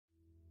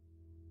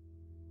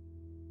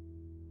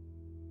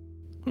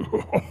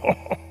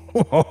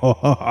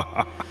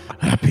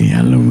Happy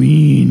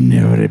Halloween,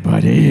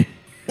 everybody.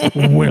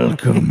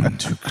 Welcome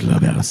to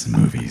Clubhouse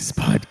Movies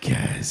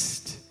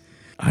Podcast.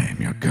 I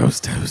am your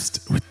ghost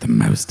host with the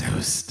most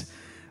host,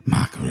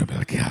 Mark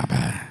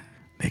Rubalcaba.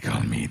 They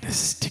call me the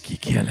Sticky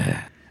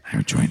Killer.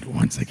 I'm joined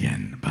once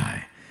again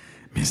by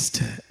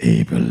Mr.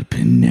 Abel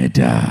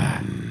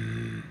Pineda,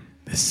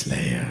 the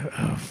slayer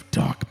of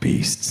dark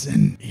beasts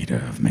and eater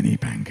of many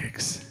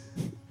pancakes.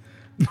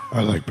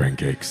 I like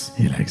pancakes.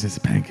 He likes his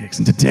pancakes.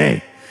 And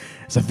today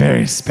is a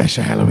very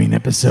special Halloween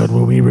episode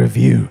where we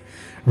review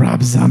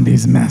Rob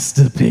Zombie's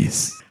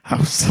masterpiece,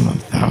 House of a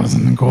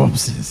Thousand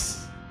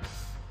Corpses.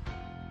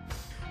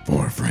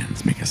 Four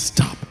friends make a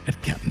stop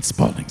at Captain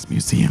Spaulding's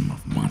Museum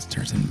of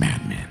Monsters and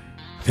Madmen.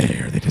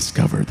 There they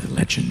discover the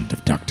legend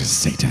of Dr.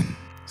 Satan.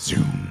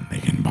 Soon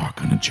they embark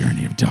on a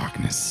journey of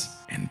darkness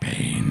and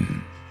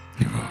pain.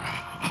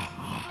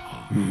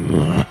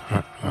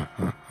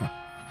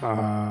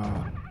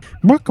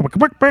 That's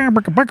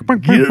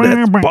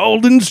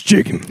Spaulding's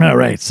chicken. All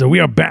right, so we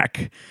are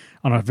back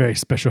on our very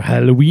special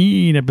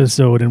Halloween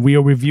episode, and we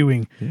are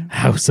reviewing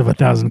House of a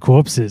Thousand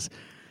Corpses.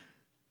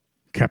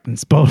 Captain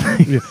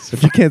Spaulding. Yes.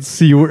 If you can't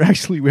see,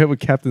 we have a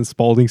Captain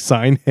Spaulding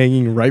sign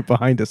hanging right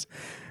behind us.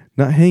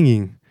 Not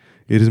hanging,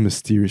 it is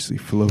mysteriously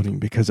floating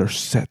because our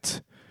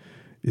set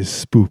is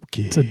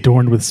spooky. It's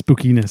adorned with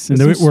spookiness. And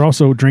we're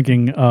also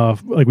drinking,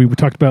 like we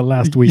talked about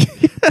last week,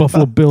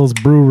 Buffalo Bill's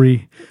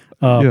Brewery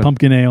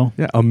pumpkin ale.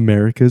 Yeah,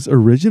 America's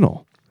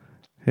original.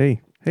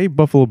 Hey,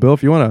 Buffalo Bill,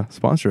 if you want to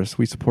sponsor us,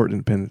 we support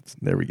independence.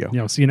 There we go.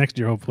 Yeah, we'll see you next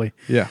year, hopefully.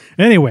 Yeah.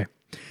 Anyway,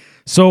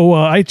 so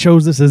I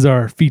chose this as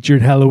our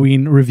featured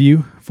Halloween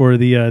review for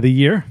the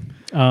year.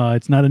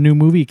 It's not a new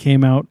movie. It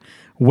came out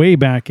way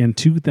back in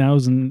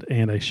 2000,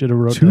 and I should have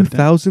wrote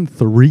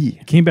 2003.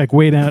 It came back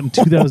way down in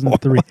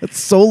 2003. That's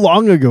so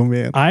long ago,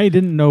 man. I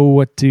didn't know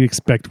what to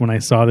expect when I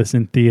saw this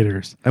in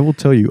theaters. I will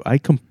tell you, I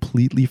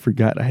completely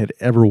forgot I had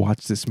ever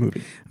watched this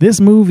movie. This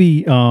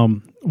movie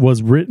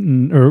was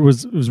written, or it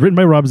was written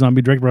by Rob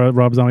Zombie, directed by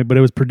Rob Zombie, but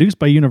it was produced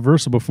by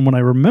Universal. But from what I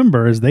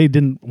remember, is they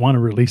didn't want to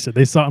release it.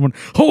 They saw it and went,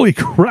 "Holy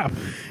crap!"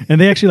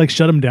 And they actually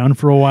shut him down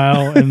for a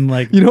while. And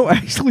I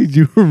actually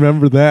do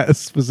remember that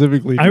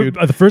specifically, dude.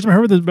 The first time I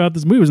heard about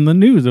this movie was in the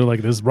news. They're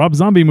like, "This Rob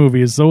Zombie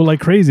movie is so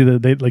crazy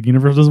that they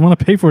Universal doesn't want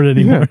to pay for it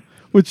anymore." Yeah.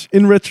 Which,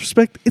 in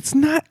retrospect, it's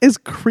not as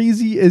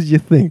crazy as you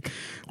think,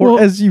 or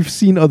as you've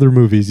seen other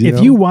movies.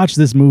 If you watch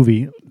this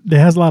movie, it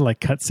has a lot of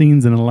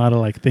cutscenes and a lot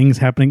of things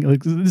happening.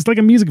 It's like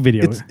a music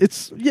video.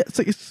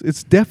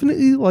 It's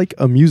definitely like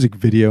a music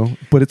video,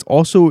 but it's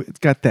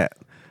got that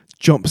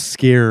jump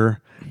scare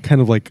kind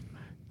of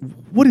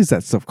what is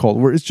that stuff called?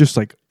 Where it's just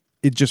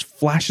it just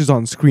flashes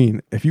on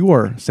screen. If you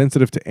are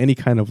sensitive to any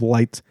kind of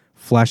light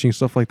flashing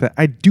stuff like that,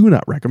 I do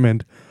not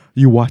recommend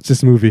you watch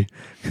this movie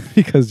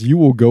because you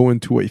will go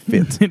into a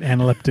fit. An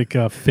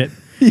analeptic fit.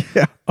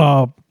 Yeah.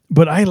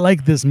 But I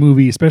like this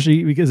movie,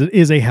 especially because it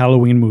is a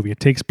Halloween movie.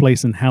 It takes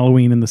place in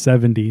Halloween in the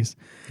 70s.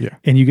 Yeah.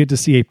 And you get to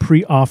see a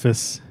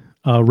pre-Office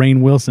Rainn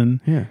Wilson.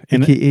 Yeah.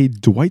 AKA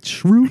Dwight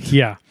Schrute.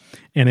 Yeah.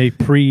 And a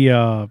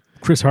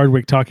pre-Chris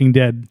Hardwick Talking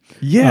Dead.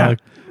 Yeah.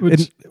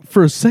 And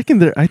for a second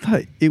there, I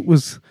thought it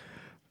was,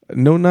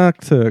 no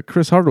knock to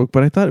Chris Hardwick,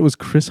 but I thought it was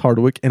Chris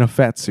Hardwick in a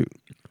fat suit.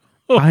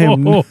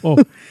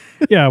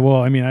 Yeah, well,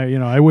 I mean,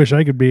 I wish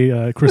I could be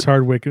Chris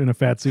Hardwick in a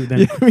fat suit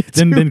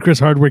than Chris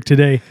Hardwick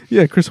today.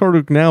 Yeah, Chris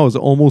Hardwick now is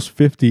almost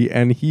 50,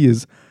 and he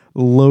is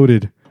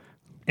loaded.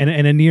 And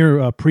a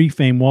near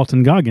pre-fame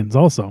Walton Goggins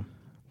also.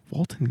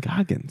 Walton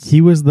Goggins? He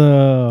was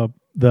the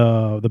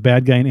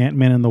bad guy in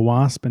Ant-Man and the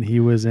Wasp, and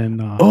he was in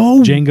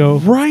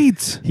Django.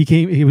 Right. He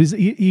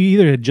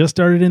either had just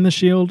started in the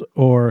Shield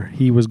or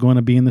he was going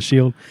to be in the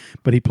Shield,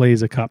 but he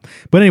plays a cop.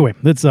 But anyway,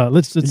 let's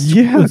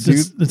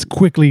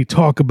quickly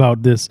talk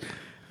about this.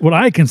 What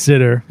I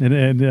consider, this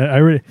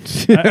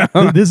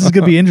is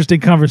going to be an interesting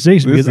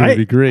conversation because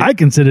be great. I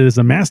consider this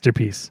a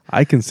masterpiece.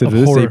 I consider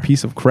this a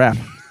piece of crap.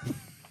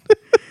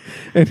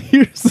 And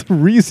here's the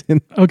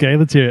reason. Okay,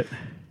 let's hear it.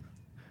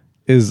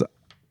 Is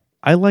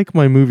I like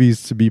my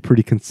movies to be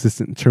pretty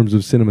consistent in terms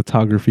of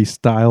cinematography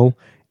style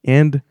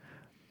and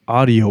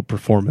audio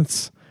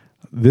performance.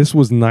 This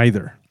was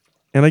neither.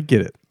 And I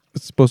get it.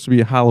 It's supposed to be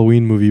a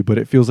Halloween movie, but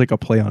it feels like a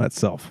play on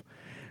itself.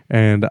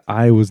 And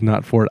I was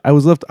not for it. I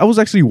was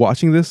actually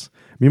watching this.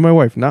 Me and my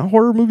wife, not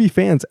horror movie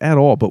fans at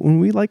all, but when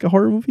we like a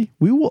horror movie,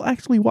 we will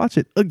actually watch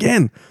it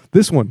again.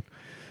 This one,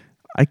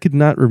 I could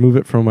not remove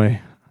it from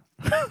my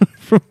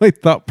from my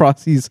thought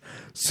process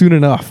soon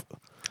enough.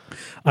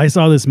 I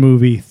saw this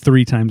movie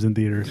 3 times in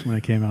theaters when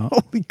it came out.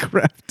 Holy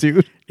crap,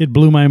 dude. It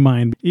blew my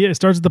mind. Yeah, it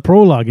starts with the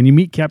prologue, and you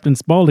meet Captain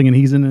Spaulding, and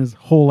he's in his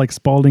whole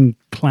Spaulding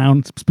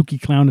clown, spooky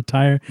clown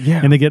attire. Yeah.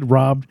 And they get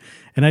robbed.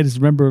 And I just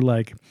remember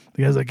the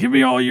guy's like, "Give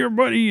me all your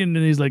money," and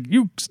then he's like,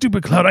 "You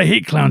stupid clown, I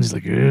hate clowns." He's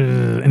like,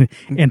 "Ugh."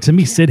 And to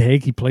me, Sid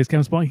Haig, he plays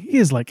Captain Spaulding. He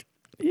is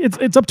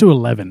it's up to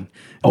 11.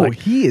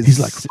 He is. He's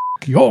like,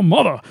 "F*** your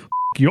mother, f***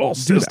 your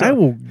sister." Dude, I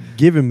will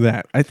give him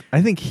that.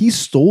 I think he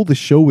stole the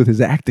show with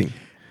his acting.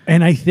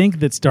 And I think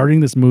that starting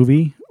this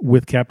movie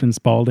with Captain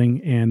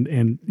Spaulding,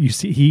 and you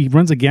see he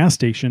runs a gas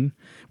station,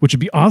 which would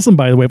be awesome,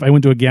 by the way, if I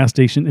went to a gas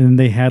station and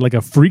they had like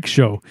a freak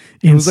show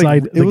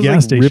inside the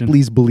gas station.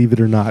 Ripley's Believe It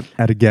or Not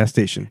at a gas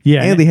station.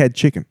 Yeah, and they had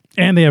chicken.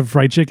 And they have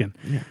fried chicken.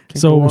 Yeah,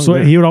 so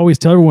he would always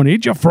tell everyone,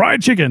 eat your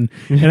fried chicken.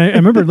 And I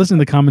remember listening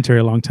to the commentary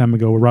a long time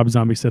ago where Rob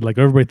Zombie said, like,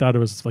 everybody thought it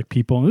was like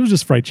people, and it was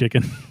just fried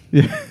chicken.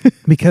 Yeah.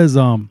 Because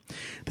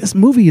this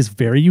movie is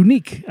very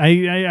unique.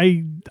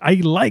 I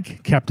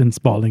like Captain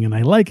Spaulding, and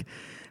I like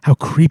how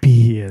creepy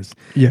he is.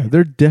 Yeah,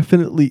 they're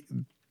definitely...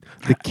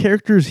 The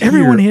characters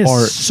Everyone here is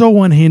are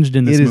so unhinged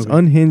in this movie. It is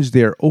unhinged.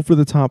 They're over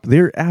the top.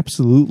 They're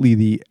absolutely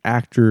the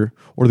actor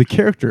or the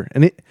character.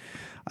 And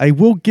I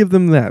will give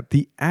them that.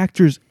 The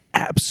actors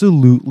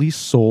absolutely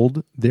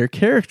sold their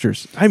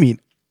characters. I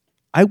mean,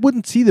 I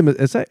wouldn't see them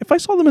as... If I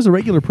saw them as a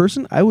regular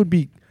person, I would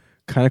be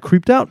kind of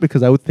creeped out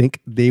because I would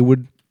think they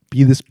would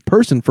be this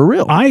person for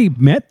real. I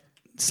met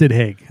Sid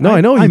Haig. No,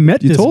 I know. I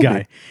met this told guy.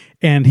 me.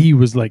 And he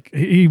was like,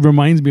 he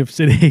reminds me of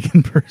Sid Haig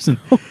in person.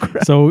 Oh,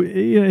 crap. So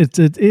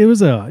it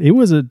was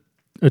a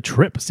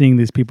trip seeing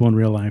these people in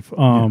real life.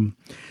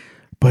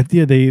 But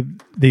yeah,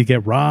 they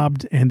get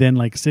robbed, and then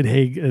like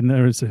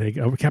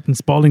Captain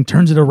Spaulding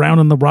turns it around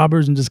on the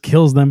robbers and just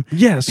kills them.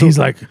 Yeah, so he's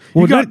like,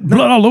 you got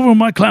blood all over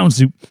my clown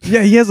suit.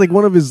 Yeah, he has like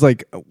one of his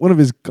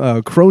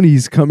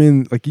cronies come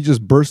in, like he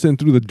just bursts in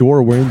through the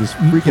door wearing this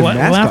freaking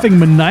mask, laughing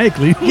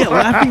maniacally. Yeah,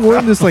 laughing,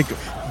 wearing this like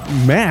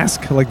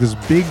mask, like this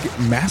big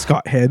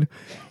mascot head,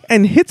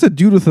 and hits a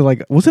dude with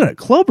was it a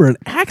club or an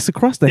axe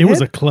across the head? It was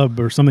a club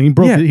or something.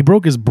 He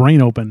broke his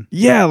brain open.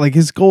 Yeah, like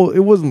his skull. It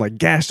wasn't like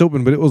gashed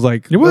open, but it was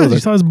like you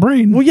saw his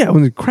brain. Well, yeah,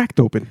 when it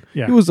cracked open.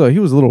 Yeah, he was a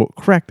little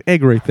cracked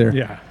egg right there.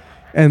 Yeah,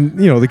 and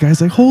the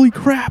guy's like, "Holy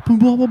crap!" and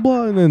blah blah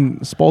blah, and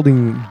then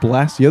Spaulding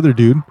blasts the other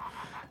dude.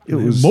 It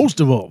was most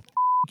of all,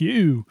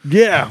 you.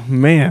 Yeah,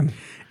 man.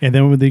 And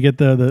then when they get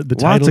the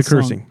title lots of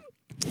cursing.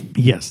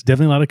 Yes,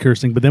 definitely a lot of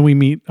cursing. But then we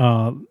meet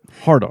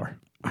Hard R.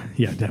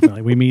 Yeah,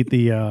 definitely. We meet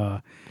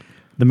the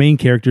main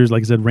characters,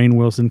 like I said, Rainn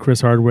Wilson,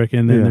 Chris Hardwick,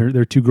 and then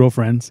their two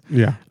girlfriends.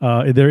 Yeah,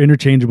 they're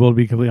interchangeable, to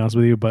be completely honest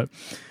with you. But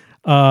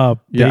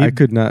I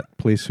could not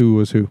place who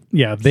was who.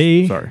 Yeah,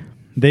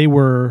 they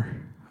were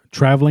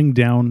traveling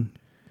down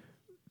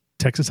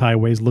Texas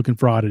highways looking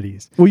for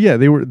oddities. Well, yeah,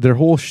 their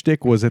whole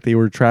shtick was that they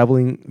were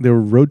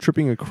road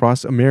tripping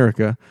across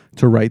America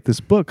to write this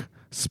book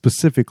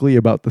specifically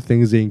about the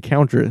things they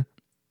encounter,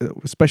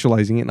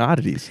 specializing in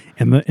oddities.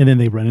 And then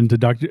they run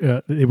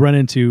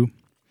into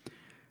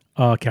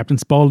Captain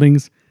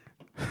Spaulding's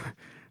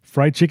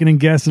Fried Chicken and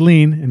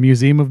Gasoline and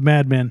Museum of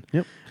Madmen.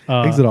 Yep.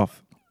 Exit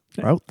off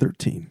Route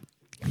 13.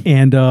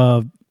 And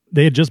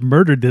they had just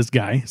murdered this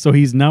guy, so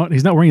he's not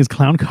wearing his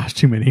clown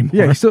costume anymore.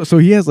 Yeah, so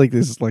he has like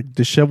this like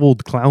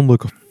disheveled clown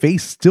look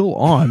face still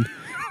on,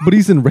 but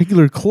he's in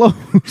regular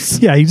clothes.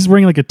 Yeah, he's just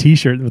wearing like a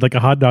t-shirt with like a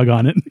hot dog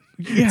on it.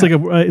 Yeah.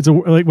 It's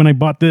like when I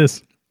bought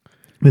this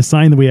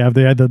sign that we have,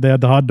 they had the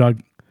hot dog,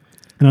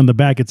 and on the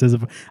back it says,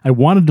 "If I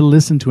wanted to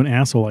listen to an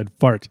asshole, I'd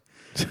fart."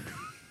 So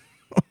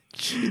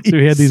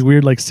he had these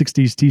weird like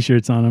 60s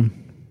t-shirts on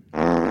him.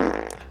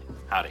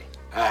 Howdy.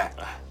 Hi.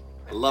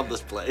 I love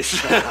this place.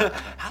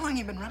 How long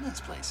you been running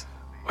this place?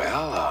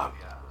 Well,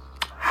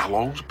 how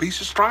long's a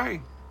piece of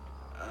string?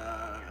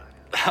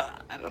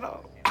 I don't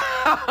know.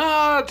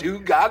 Too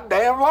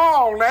goddamn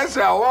long. That's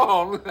how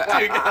long.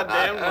 Too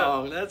goddamn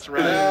long. That's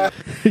right.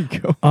 There you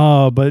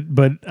go. But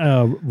not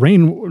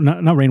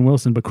Rainn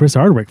Wilson, but Chris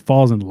Hardwick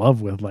falls in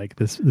love with like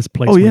this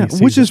place. Oh yeah,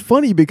 which is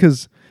funny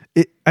because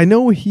I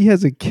know he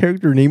has a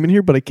character name in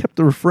here, but I kept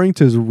referring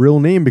to his real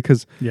name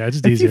because it's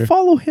just if easier. you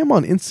follow him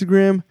on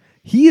Instagram,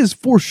 he is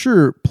for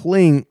sure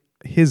playing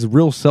his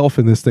real self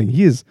in this thing.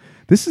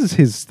 This is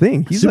his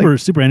thing. He's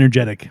super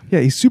energetic.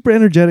 Yeah, he's super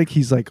energetic.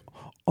 He's like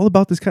all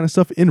about this kind of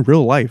stuff in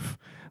real life.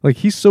 Like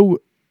he's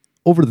so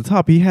over the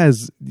top. He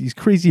has these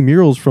crazy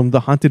murals from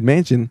the Haunted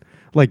Mansion,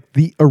 like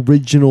the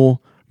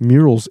original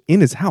murals in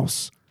his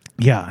house.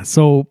 Yeah,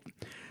 so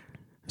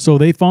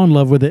they fall in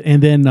love with it,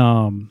 and then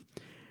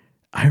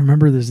I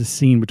remember there's a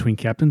scene between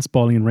Captain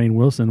Spaulding and Rainn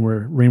Wilson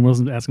where Rainn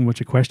Wilson's asking a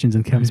bunch of questions,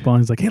 and Captain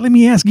Spaulding's like, "Hey, let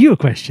me ask you a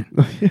question.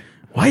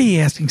 Why are you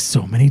asking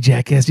so many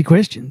jackassy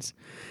questions?"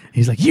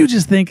 He's like, "You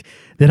just think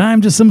that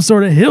I'm just some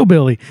sort of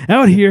hillbilly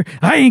out here.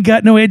 I ain't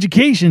got no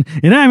education,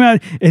 and I'm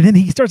out." And then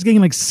he starts getting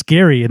like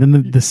scary, and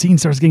then the scene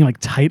starts getting like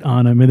tight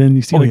on him, and then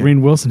you see Rainn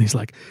Wilson. He's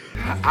like,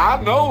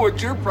 I know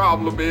what your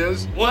problem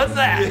is. What's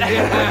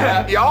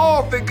that?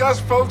 Y'all think us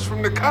folks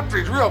from the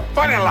country's real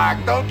funny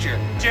like, don't you?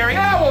 Jerry?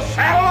 Yeah, well,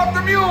 saddle up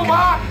the mule,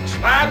 Ma.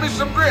 Slide me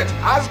some grits.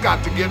 I's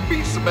got to get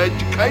me some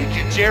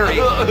education. Jerry.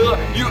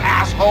 You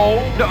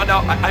asshole. No,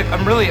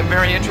 I'm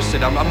very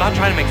interested. I'm not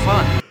trying to make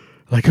fun.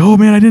 like, "Oh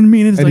man, I didn't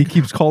mean it." It's And like, he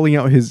keeps calling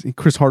out his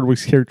Chris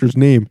Hardwick's character's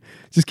name.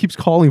 Just keeps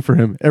calling for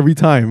him every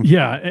time.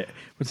 yeah.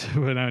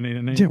 What I need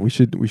a name. Yeah, we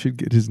should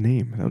get his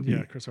name. That would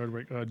be Chris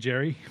Hardwick.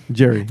 Jerry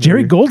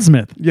Jerry.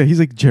 Goldsmith. Yeah, he's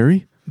like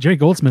Jerry. Jerry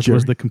Goldsmith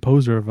was the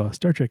composer of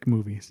Star Trek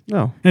movies.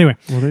 Oh, Anyway,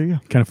 well there you go.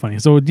 kind of funny.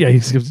 So yeah, he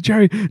just goes,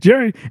 Jerry,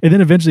 and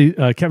then eventually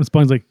Captain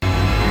Spaulding's like,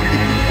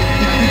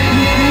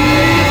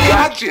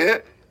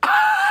 Gotcha.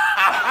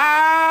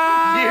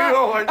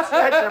 Lord,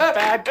 such a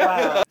bad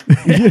clown.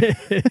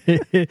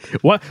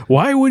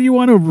 Why would you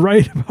want to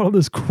write about all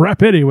this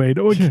crap anyway?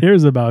 No one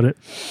cares about it.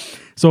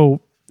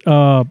 So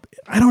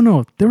I don't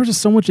know. There was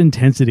just so much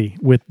intensity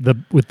with the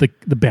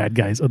bad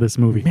guys of this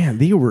movie. Man,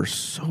 they were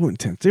so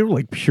intense. They were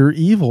like pure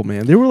evil,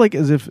 man. They were like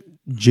as if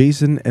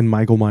Jason and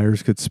Michael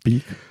Myers could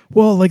speak.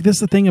 Well, like this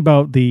is the thing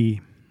about the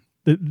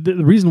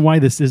reason why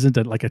this isn't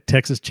like a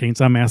Texas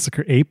Chainsaw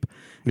Massacre ape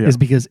is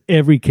because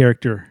every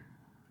character,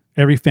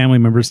 every family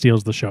member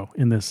steals the show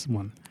in this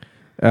one.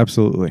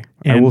 Absolutely.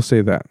 I And- will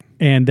say that.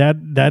 And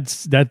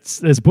that's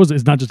as opposed to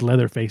it's not just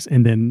Leatherface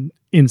and then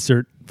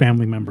insert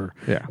family member.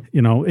 Yeah.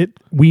 You know,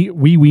 we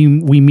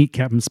meet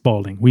Captain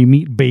Spaulding, we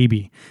meet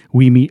Baby,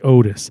 we meet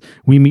Otis,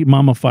 we meet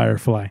Mama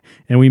Firefly,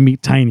 and we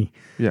meet Tiny.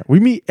 Yeah. We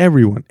meet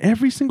everyone.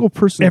 Every single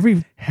person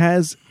Every-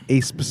 has a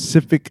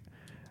specific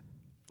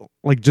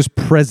like just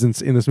presence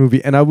in this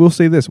movie. And I will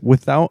say this,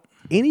 without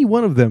any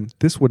one of them,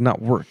 this would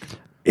not work.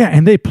 Yeah,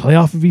 and they play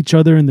off of each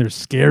other and they're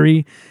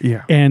scary.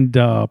 Yeah. And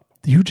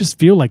you just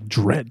feel like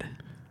dread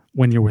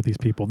when you're with these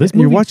people. This And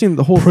you're movie watching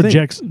the whole thing.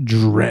 projects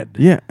dread.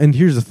 Yeah, and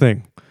here's the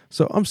thing.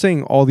 So I'm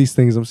saying all these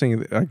things. I'm saying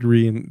that I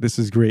agree and this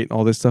is great and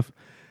all this stuff.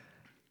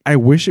 I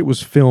wish it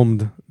was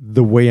filmed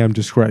the way I'm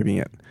describing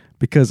it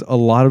because a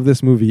lot of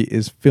this movie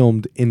is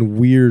filmed in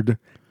weird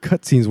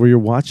cutscenes where you're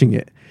watching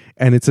it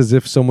and it's as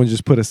if someone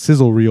just put a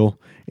sizzle reel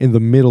in the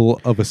middle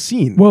of a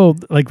scene. Well,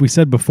 like we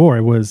said before,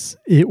 it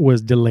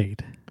was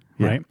delayed,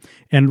 right?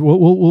 And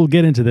we'll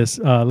get into this.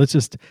 Let's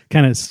just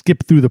kind of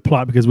skip through the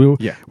plot because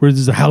this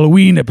is a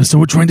Halloween episode.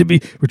 We're trying to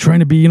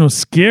be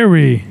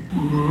scary.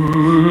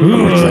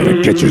 Try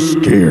to get you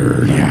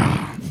scared.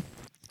 Yeah.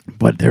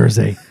 But there's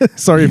a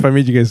Sorry if I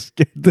made you guys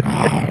scared.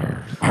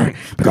 All right.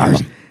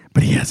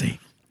 But he has a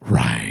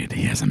ride.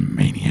 He has a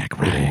maniac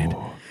ride.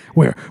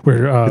 where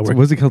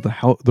What's it called?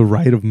 The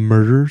Ride of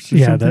Murders? Or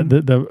yeah,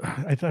 something?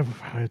 I thought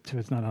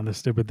it's not on this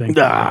stupid thing.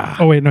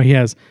 Oh wait, no, he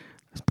has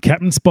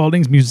Captain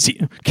Spaulding's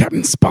Museum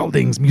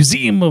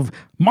of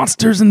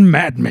Monsters and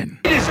Madmen.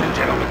 Ladies and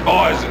gentlemen,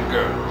 boys and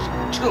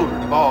girls,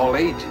 children of all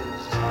ages,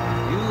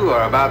 you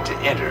are about to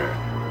enter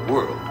a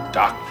world of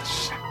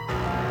darkness.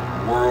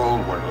 A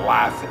world where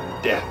life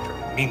and death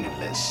are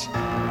meaningless,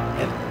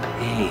 and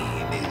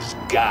pain is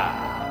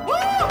God.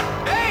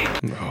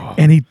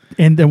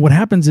 And then what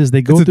happens is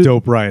they go It's a through.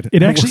 dope ride.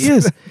 It actually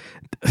is.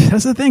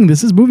 That's the thing.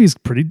 This movie's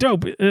pretty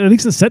dope. At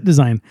least the set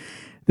design.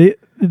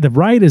 The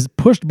ride is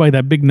pushed by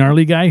that big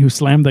gnarly guy who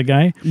slammed that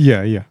guy,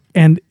 Yeah.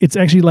 and it's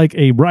actually like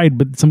a ride,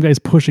 but some guy's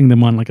pushing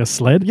them on like a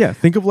sled. Yeah,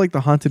 think of like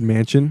the Haunted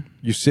Mansion.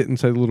 You sit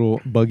inside the little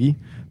buggy,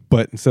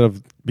 but instead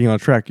of being on a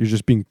track, you're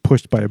just being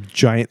pushed by a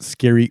giant,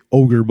 scary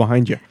ogre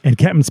behind you. And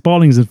Captain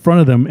Spaulding's in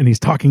front of them, and he's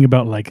talking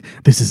about like,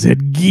 this is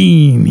Ed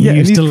Gein. He Yeah, and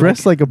used he's to,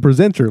 dressed like a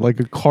presenter, like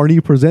a carny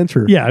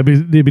presenter. Yeah, but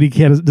he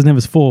doesn't have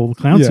his full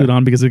clown Yeah. suit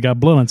on because it got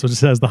blood on, so it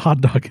just has the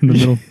hot dog in the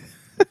middle.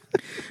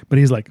 But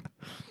he's like,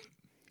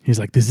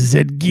 this is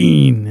Ed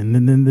Gein, and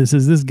then this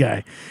is this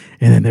guy,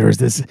 and then there was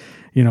this,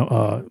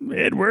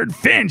 Edward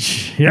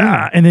Finch,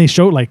 yeah. And they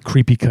show like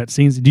creepy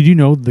cutscenes. Did you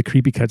know the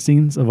creepy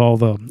cutscenes of all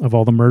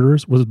the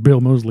murderers was Bill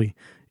Moseley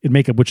in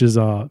makeup, which is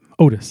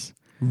Otis.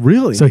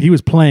 Really? So he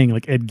was playing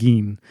like Ed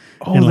Gein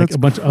and like that's a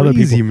bunch of other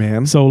crazy, people,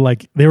 man. So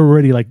like they were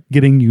already like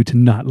getting you to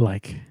not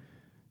like.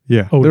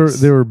 yeah,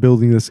 Otis. they were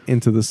building this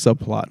into the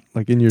subplot,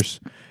 like in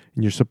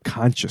your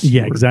subconscious.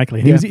 Yeah, you were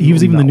exactly. He was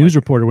even the not news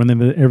like reporter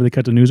whenever they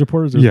cut to news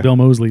reporters. It was Yeah. Bill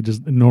Moseley,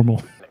 just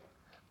normal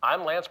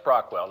I'm Lance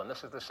Brockwell, and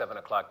this is the 7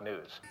 o'clock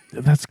news.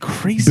 it. That's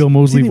crazy. Bill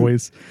Moseley Didn't even-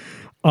 voice.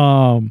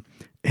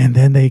 And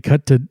then they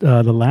cut to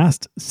the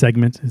last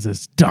segment. It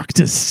says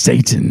Dr.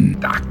 Satan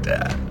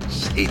Dr.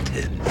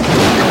 Satan.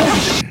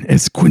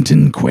 as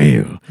Quentin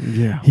Quayle.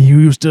 Yeah. He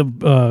used to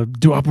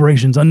do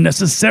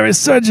unnecessary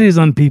surgeries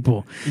on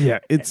people. Yeah,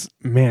 it's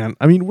man.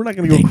 I mean, we're not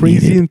going to They go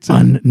crazy needed into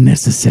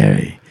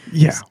unnecessary.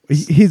 yeah.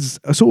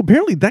 So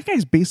apparently that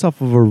guy's based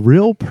off of a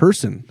real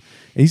person.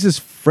 And he's this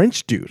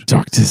French dude.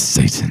 Dr.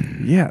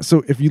 Satan. Yeah.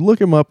 So if you look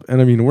him up,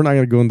 and I mean, we're not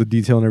going to go into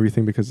detail and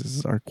everything because this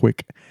is our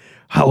quick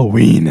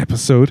Halloween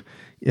episode.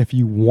 If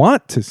you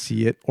want to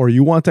see it or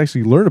you want to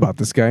actually learn about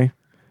this guy,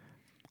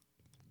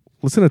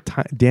 listen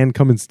to Dan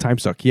Cummins' Time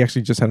Suck. He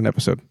actually just had an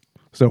episode.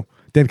 So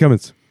Dan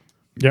Cummins.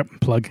 Yep,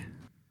 plug.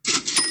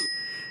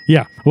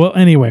 Yeah. Well,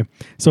 anyway,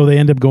 so they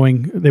end up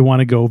they want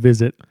to go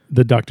visit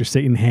the Dr.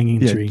 Satan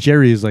hanging Yeah, tree.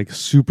 Jerry is like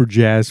super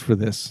jazzed for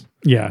this.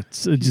 Yeah.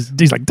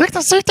 He's like,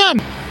 Dr. Satan.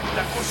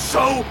 That was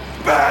so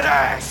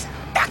badass.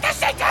 Dr.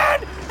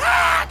 Satan!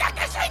 Ah,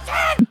 Dr.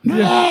 Satan!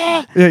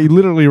 Yeah, he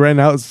literally ran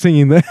out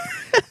singing that.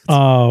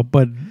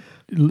 But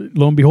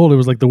lo and behold, it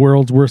was like the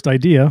world's worst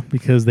idea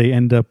because they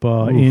end up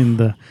in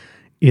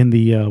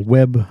the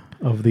web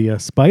of the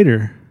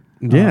spider.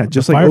 Yeah, the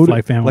just like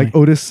Firefly family. Like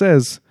Otis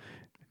says,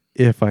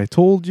 if I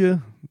told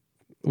you,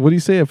 what do you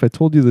say? If I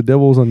told you the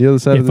devil was on the other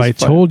side of If this I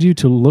fire. told you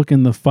to look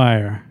in the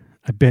fire,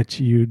 I bet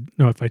you'd.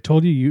 No, if I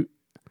told you,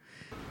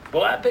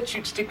 Well, I bet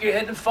you'd stick your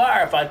head in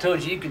fire if I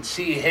told you could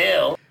see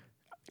hell.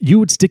 you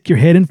would stick your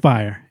head in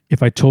fire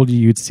if I told you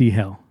you'd see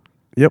hell.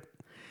 Yep.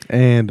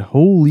 And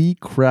holy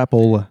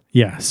crapola.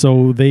 Yeah,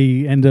 so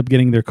they end up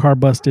getting their car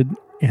busted,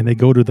 and they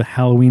go to the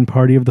Halloween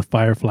party of the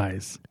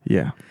Fireflies.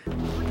 Yeah.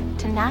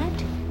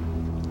 Tonight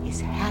is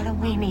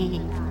Halloween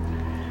Eve.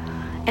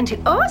 And to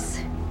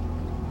us,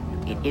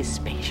 it is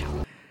special.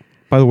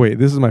 By the way,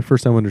 this is my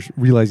first time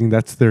realizing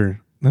that's their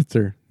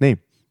name.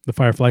 The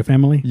Firefly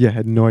family? Yeah, I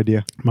had no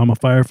idea. Mama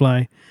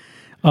Firefly.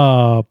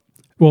 Well,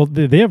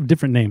 they have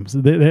different names.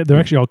 They're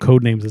actually all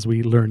code names, as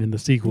we learn in the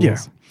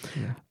sequels.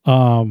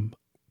 Yeah.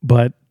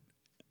 But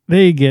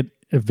they get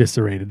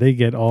eviscerated. They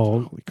get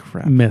all Holy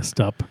crap.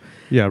 messed up.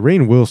 Yeah,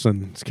 Rainn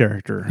Wilson's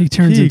character. He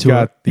turned into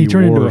a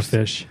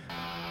fish.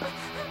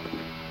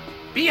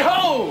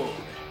 Behold!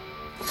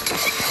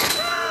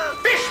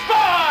 Fish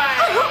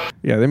boy!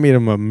 Yeah, they made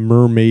him a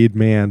mermaid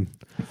man.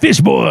 Fish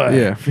boy.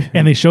 Yeah.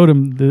 And they showed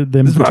him them.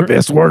 This is my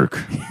best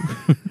work.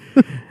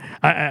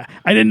 I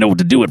didn't know what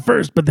to do at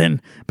first, but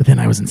then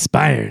I was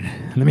inspired.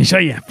 Let me show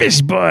you,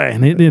 Fish boy.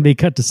 And they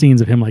cut to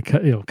scenes of him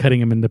cutting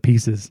him into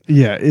pieces.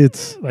 Yeah,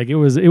 it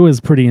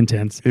was pretty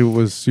intense. It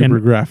was super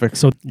graphic.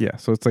 So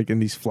so it's like in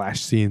these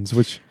flash scenes,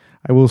 which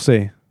I will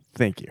say,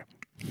 thank you.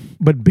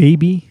 But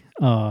Baby,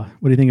 what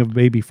do you think of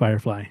Baby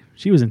Firefly?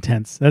 She was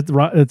intense. That's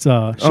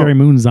Sherry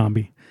Moon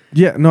zombie.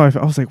 Yeah, no, I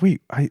was like,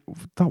 wait, I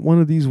thought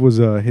one of these was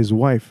his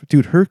wife.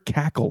 Dude, her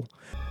cackle.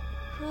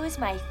 Who is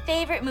my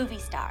favorite movie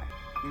star?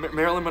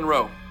 Marilyn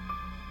Monroe.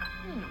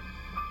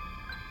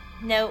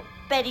 No,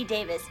 Betty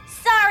Davis.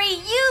 Sorry,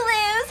 you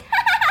lose.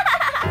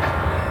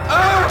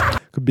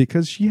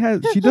 Because she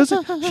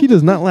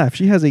does not laugh.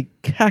 She has a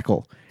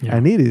cackle,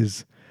 and it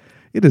is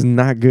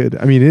not good.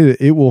 I mean,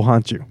 it will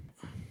haunt you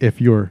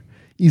if you're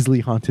easily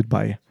haunted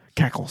by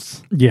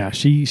cackles. Yeah,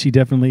 she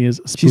definitely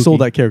is spooky. She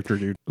sold that character,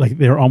 dude. Like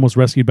they were almost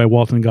rescued by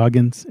Walton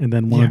Goggins, and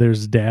then one of theirs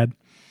is dad.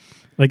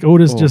 Like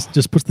Otis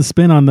just puts the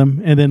spin on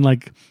them, and then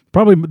like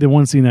probably the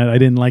one scene that I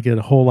didn't like it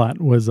a whole lot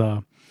was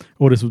Otis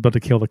was about to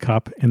kill the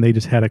cop, and they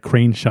just had a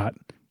crane shot.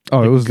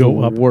 Oh, it was go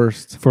the up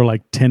worst for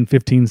like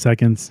 10-15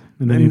 seconds,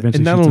 and then eventually.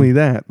 And not shoots only him.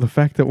 that, the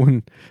fact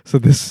that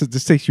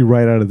this takes you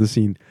right out of the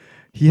scene.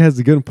 He has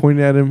the gun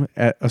pointed at him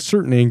at a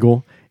certain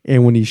angle,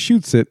 and when he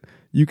shoots it,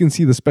 you can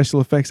see the special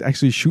effects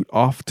actually shoot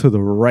off to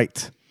the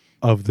right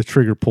of the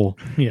trigger pull,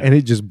 and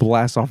it just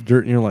blasts off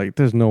dirt, and you're like,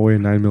 "There's no way a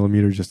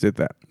 9mm just did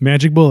that."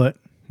 Magic bullet.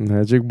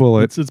 Magic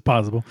bullet. It's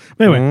possible.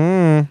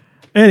 But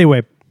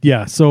anyway,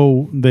 yeah.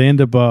 So they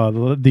end up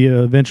the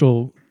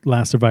eventual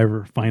last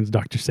survivor finds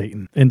Dr.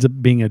 Satan. Ends up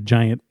being a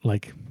giant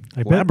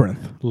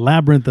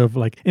labyrinth of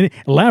a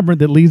labyrinth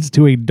that leads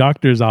to a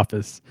doctor's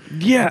office.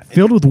 Yeah,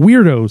 filled with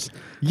weirdos.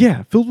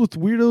 Yeah, filled with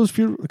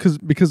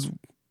weirdos. Because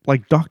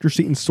like Dr.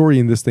 Satan's story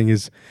in this thing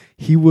is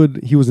he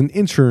was an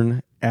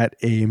intern at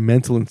a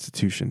mental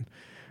institution,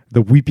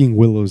 the Weeping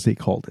Willows they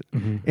called it,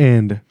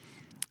 and.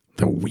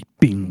 The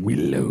Weeping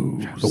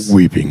Willows. The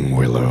Weeping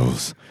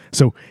Willows.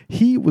 So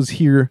he was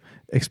here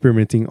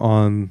experimenting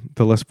on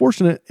the less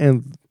fortunate,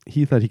 and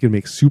he thought he could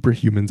make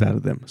superhumans out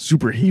of them.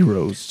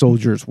 Superheroes,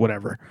 soldiers,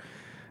 whatever.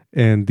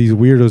 And these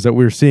weirdos that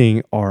we're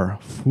seeing are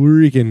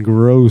freaking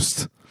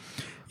gross.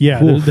 Yeah,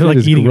 they're like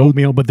eating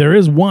oatmeal, but there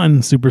is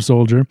one super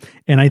soldier,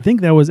 and I think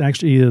that was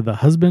actually either the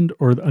husband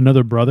or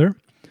another brother.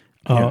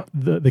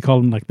 They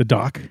called him like the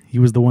Doc. He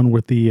was the one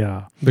with the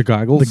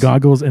goggles. The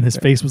goggles, and his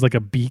face was like a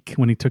beak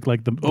when he took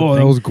like the that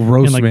thing, was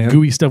gross, and like man.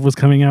 gooey stuff was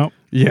coming out.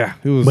 Yeah,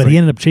 it was. But he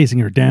ended up chasing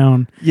her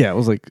down. Yeah, it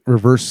was like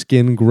reverse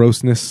skin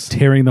grossness,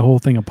 tearing the whole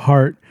thing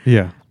apart.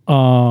 Yeah.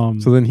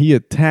 So then he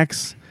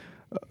attacks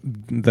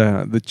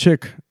the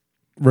chick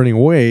running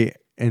away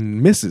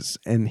and misses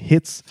and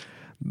hits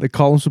the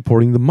column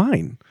supporting the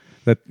mine.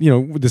 That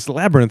this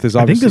labyrinth is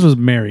obviously. I think this was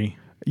Mary.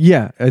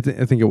 Yeah, I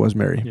think it was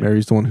Mary. Yeah.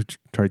 Mary's the one who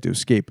tried to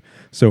escape.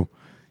 So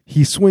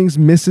he swings,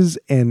 misses,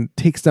 and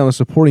takes down a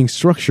supporting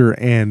structure,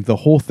 and the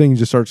whole thing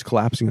just starts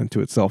collapsing onto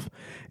itself.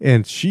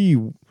 And she,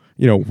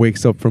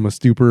 wakes up from a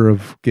stupor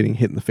of getting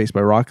hit in the face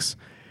by rocks,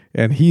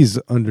 and he's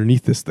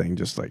underneath this thing,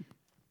 just like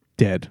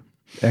dead,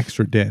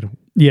 extra dead.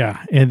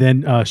 Yeah, and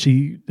then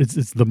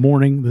it's the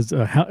morning.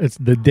 It's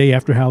the day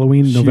after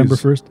Halloween, November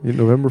 1st.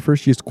 November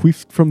 1st, she is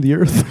queefed from the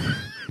earth.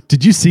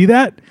 Did you see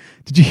that?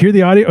 Did you hear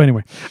the audio? Oh,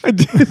 anyway, I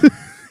did.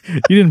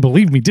 You didn't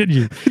believe me, did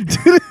you?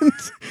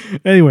 Didn't.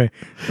 Anyway,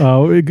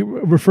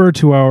 refer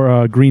to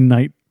our Green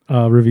Knight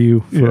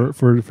review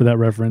for that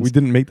reference. We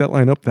didn't make that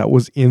line up. That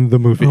was in the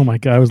movie. Oh my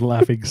God, I was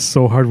laughing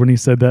so hard when he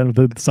said that with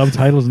the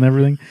subtitles and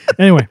everything.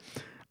 Anyway,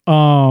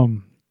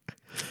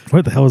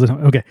 what the hell is it?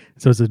 Okay,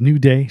 so it's a new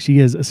day. She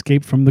has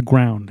escaped from the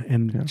ground,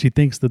 and she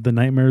thinks that the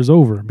nightmare is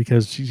over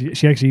because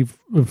she actually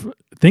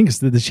thinks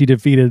that she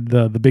defeated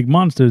the big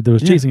monster that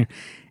was chasing her.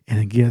 And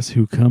then guess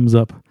who comes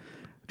up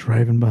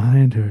driving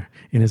behind her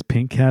in his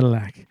pink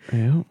Cadillac?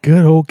 Yeah.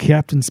 Good old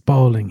Captain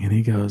Spaulding. And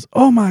he goes,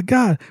 "Oh my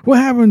God, what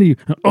happened to you?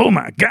 Oh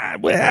my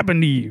God, what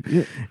happened to you?"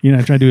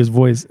 Yeah. Trying to do his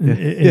voice.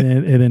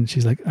 And then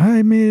she's like,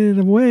 "I made it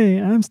away.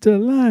 I'm still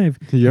alive."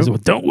 He goes, "Well,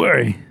 don't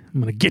worry.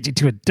 I'm going to get you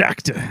to a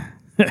doctor."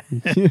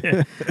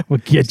 We'll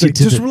get you to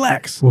just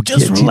relax. We'll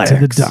just get relax. you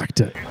to the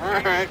doctor.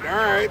 All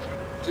right.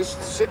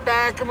 Just sit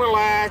back and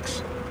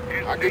relax.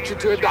 I'll get you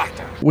to a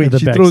doctor. Wait,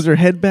 she throws her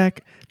head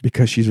back,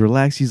 because she's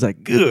relaxed, he's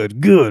like,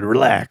 good,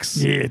 relax.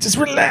 Yeah, just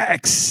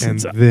relax. And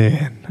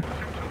then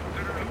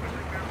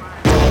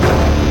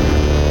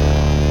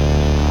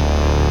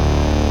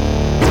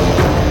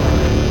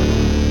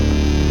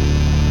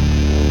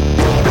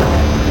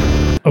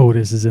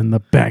Otis is in the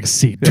back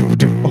seat.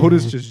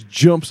 Otis just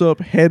jumps up,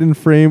 head in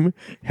frame,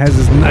 has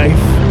his knife.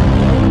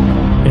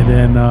 And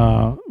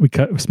then we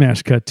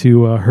smash cut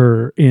to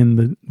her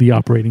in the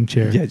operating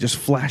chair. Yeah, just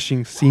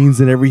flashing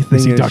scenes and everything. We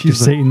see and Dr. she's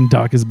like- Satan,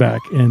 Doc is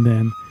back, and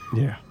then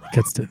yeah,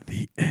 cuts to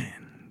the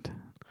end.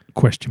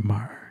 Question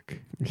mark.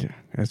 yeah,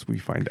 as we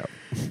find out.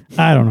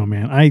 I don't know,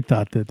 man. I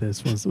thought that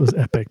this was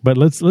epic. But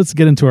let's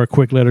get into our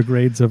quick letter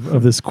grades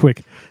of this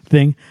quick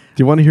thing.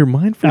 Do you want to hear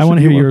mine first? I want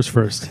to or do hear you yours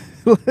first.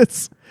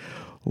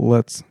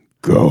 Let's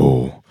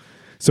go.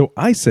 So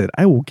I said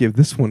I will give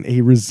this one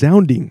a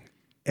resounding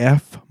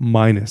F-.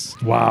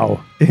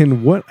 Wow.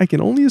 And what I can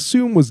only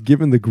assume was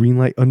given the green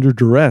light under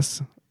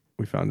duress,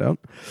 we found out.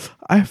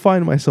 I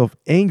find myself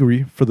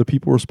angry for the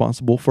people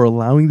responsible for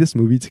allowing this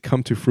movie to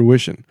come to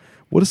fruition.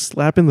 What a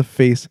slap in the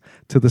face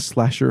to the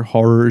slasher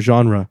horror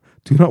genre.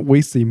 Do not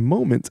waste a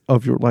moment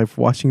of your life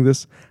watching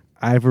this.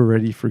 I've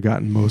already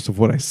forgotten most of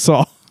what I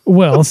saw.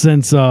 Well,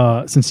 since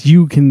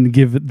you can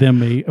give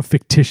them a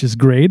fictitious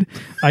grade,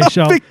 I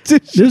shall.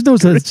 Fictitious There's no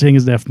such thing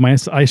as an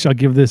F-. I shall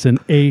give this an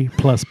A+++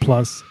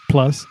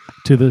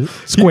 to the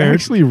I squared.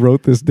 actually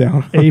wrote this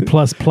down. A++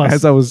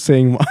 as I was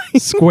saying mine.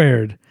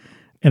 squared.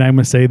 And I'm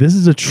going to say this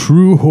is a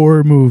true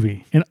horror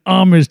movie, an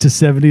homage to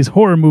 70s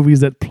horror movies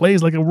that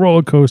plays like a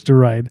roller coaster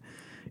ride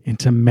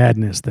into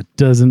madness that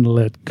doesn't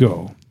let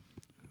go.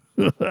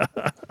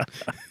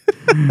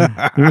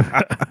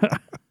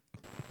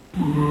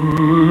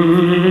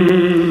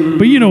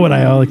 But you know what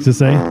I like to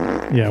say.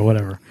 Yeah,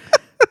 whatever.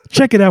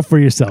 Check it out for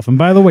yourself. And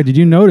by the way, did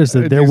you notice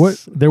that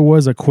there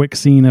was a quick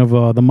scene of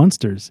the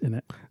Munsters in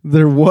it?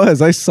 There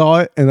was. I saw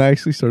it and I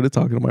actually started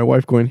talking to my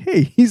wife going,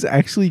 hey, he's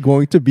actually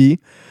going to be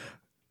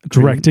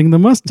Directing the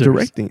Munsters.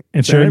 Directing.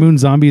 And Sherry Moon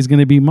Zombie is going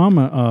to be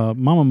Mama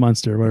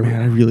Munster. Whatever.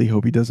 Man, I really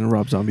hope he doesn't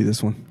Rob Zombie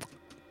this one.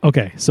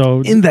 Okay,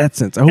 so In that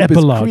sense, I hope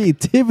Epilogue. his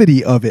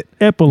creativity of it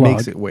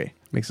Epilogue.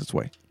 makes its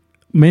way.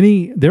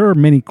 There are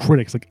many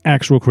critics, like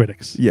actual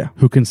critics, Yeah.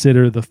 who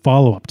consider the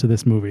follow-up to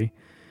this movie,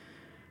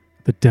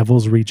 The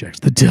Devil's Rejects,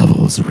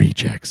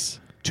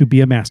 to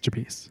be a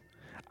masterpiece.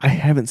 I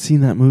haven't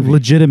seen that movie.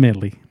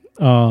 Legitimately.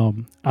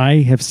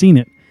 I have seen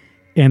it.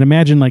 And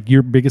imagine like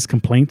your biggest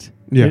complaint.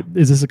 Yeah.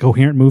 Is this a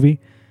coherent movie?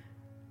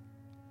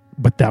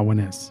 But that one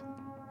is,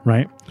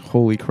 right?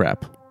 Holy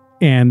crap.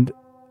 And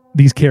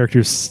these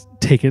characters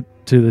take it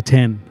to the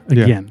 10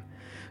 Yeah. again.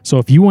 So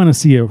if you want to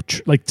see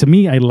to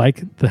me, I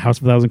like The House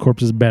of a Thousand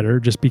Corpses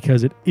better just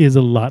because it is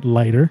a lot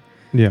lighter.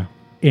 Yeah.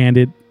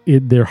 And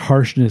their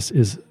harshness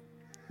is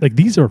like,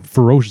 these are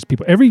ferocious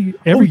people. Every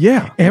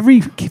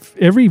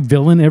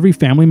villain, every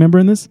family member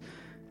in this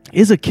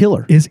Is a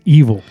killer. is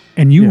evil,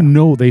 and you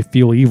know they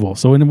feel evil.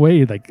 So in a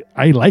way, like,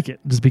 I like it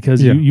just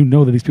because you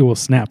know that these people will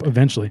snap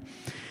eventually.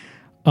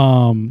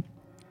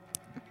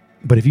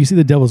 But if you see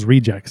The Devil's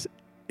Rejects,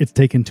 it's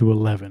taken to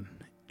 11,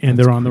 and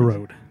they're on the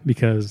road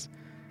because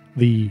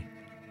the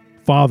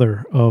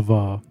father of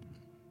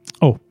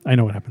I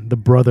know what happened. The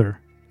brother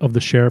of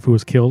the sheriff who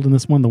was killed in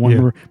this one, the one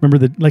who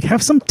remember like,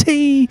 have some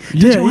tea.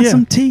 Did you want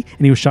some tea?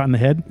 And he was shot in the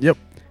head. Yep.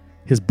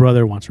 His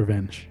brother wants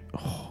revenge.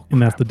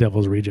 And that's The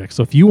Devil's Rejects.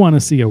 So if you want to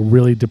see a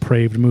really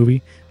depraved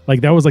movie,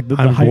 like that was like the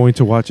I'm hype. going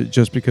to watch it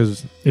just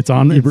because It's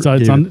on. It's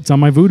on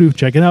my Vudu.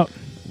 Check it out.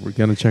 we're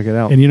gonna check it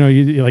out. And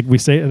you like we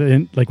say,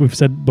 and like we've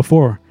said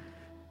before,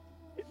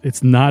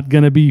 it's not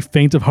gonna be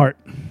faint of heart.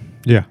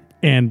 Yeah.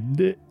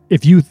 And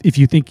if you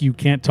think you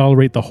can't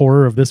tolerate the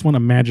horror of this one,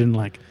 imagine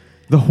like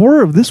The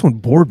horror of this one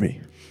bored me.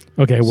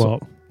 okay,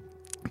 well,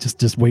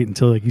 just wait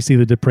until like you see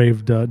the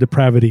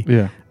depravity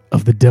Yeah.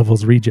 of The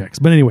Devil's Rejects.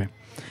 But anyway,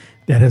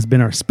 that has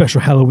been our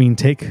special Halloween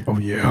take Oh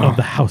yeah. of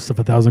The House of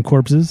a Thousand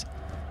Corpses.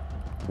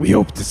 We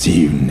hope to see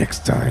you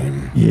next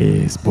time.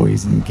 Yes,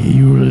 boys and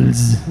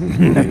girls.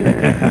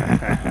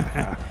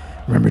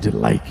 Remember to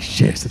like,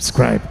 share,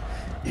 subscribe,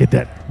 hit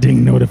that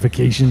ding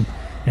notification,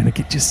 and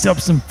get yourself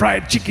some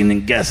fried chicken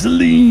and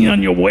gasoline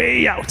on your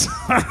way out.